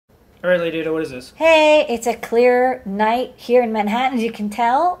All right, Lady Ada, what is this? Hey, it's a clear night here in Manhattan, as you can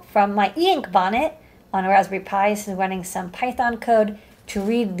tell from my e-ink bonnet on a Raspberry Pi. This is running some Python code to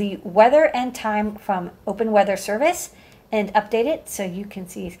read the weather and time from Open Weather Service and update it so you can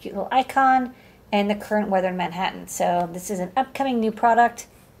see this cute little icon and the current weather in Manhattan. So this is an upcoming new product.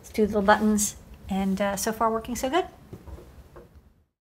 It's two little buttons, and so far working so good.